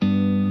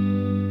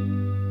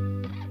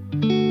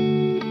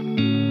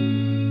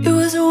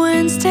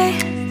Wednesday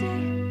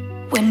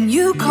when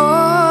you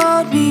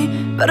called me,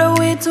 but I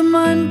wait till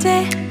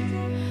Monday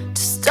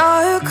to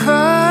start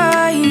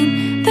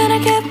crying. Then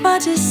I kept my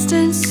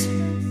distance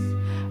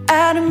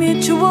at a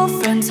mutual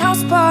friend's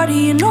house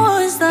party, and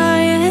I was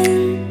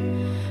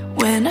lying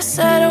when I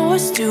said I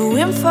was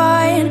doing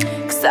fine.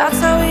 Cause that's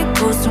how it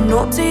goes, from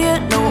no to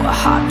yet no. A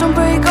heart don't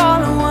break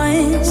all at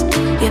once.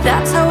 Yeah,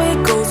 that's how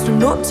it goes, from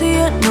no to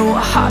yet no. A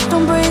heart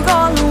don't break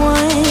all at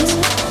once.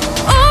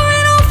 Over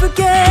and over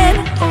again,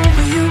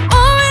 over you.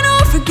 Over and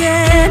over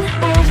again,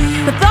 over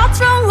you. The thoughts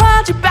run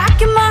wild, you're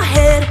back in my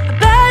head. A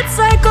bad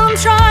cycle I'm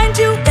trying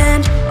to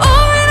end.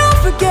 Over and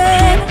over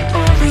again,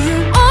 over you.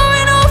 Over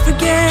and over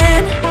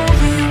again,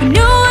 over you. We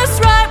knew it's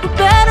right, we're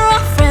better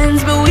off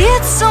friends, but we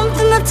had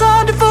something that's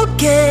hard to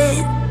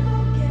forget.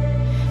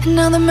 And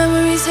now the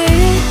memories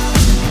hit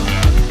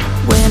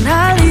when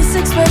I least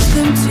expect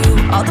them to.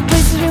 All the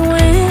places we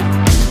went,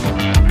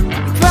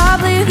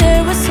 probably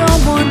there was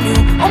someone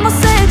new. Almost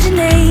said your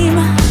name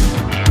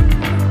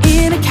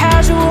in a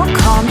casual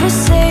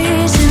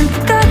conversation.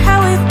 Forgot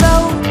how it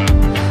felt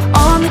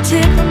on the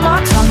tip of my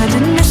tongue. I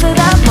didn't miss it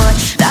that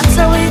much. That's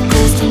how it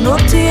goes, from no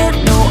to yet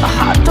no. A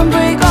heart don't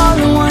break all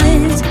at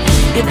once.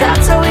 Yeah,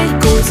 that's how it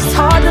goes. It's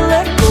hard to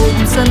let go,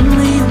 and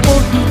suddenly you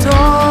hold me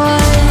tight.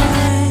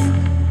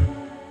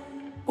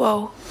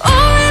 Whoa.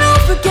 Over and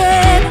over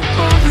again,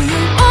 over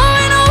you.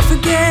 Over and over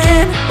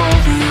again,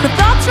 over you. The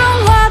thoughts run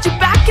wild, you're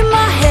back in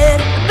my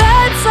head. A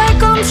bad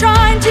cycle I'm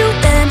trying to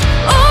end.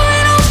 Over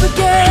and over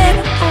again,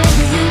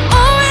 over you.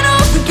 Over and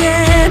over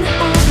again,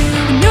 over you.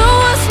 We knew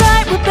what's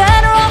right, we're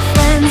better off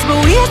friends, but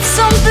we had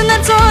something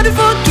that's hard to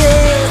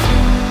forget.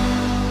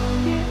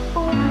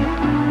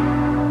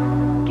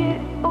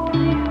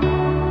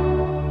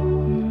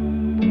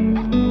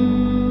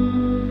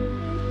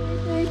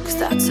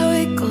 That's how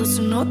it goes,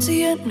 from no to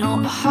yet no.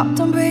 A heart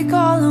don't break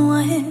all at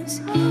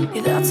once.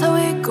 Yeah, that's how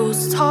it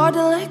goes, it's hard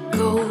to let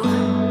go.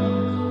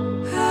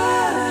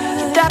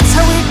 Yeah, that's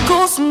how it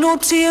goes, from no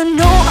to yet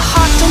no. A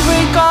heart don't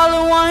break all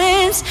at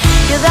once.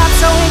 Yeah, that's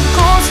how it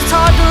goes, it's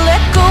hard to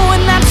let go.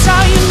 And that's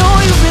how you know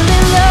you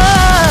really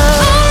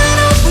love. Over and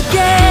over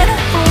again,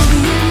 over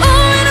you.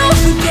 Over and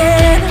over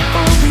again,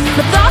 over you.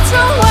 My thoughts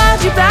run wild,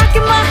 you're back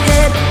in my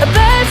head. A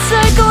bad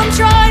cycle I'm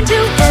trying to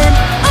end.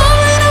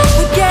 Over and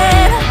over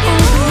again,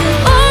 over you.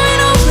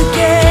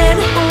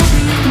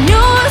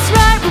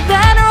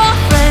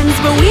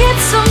 But we had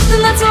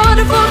something that's hard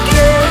to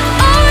forget.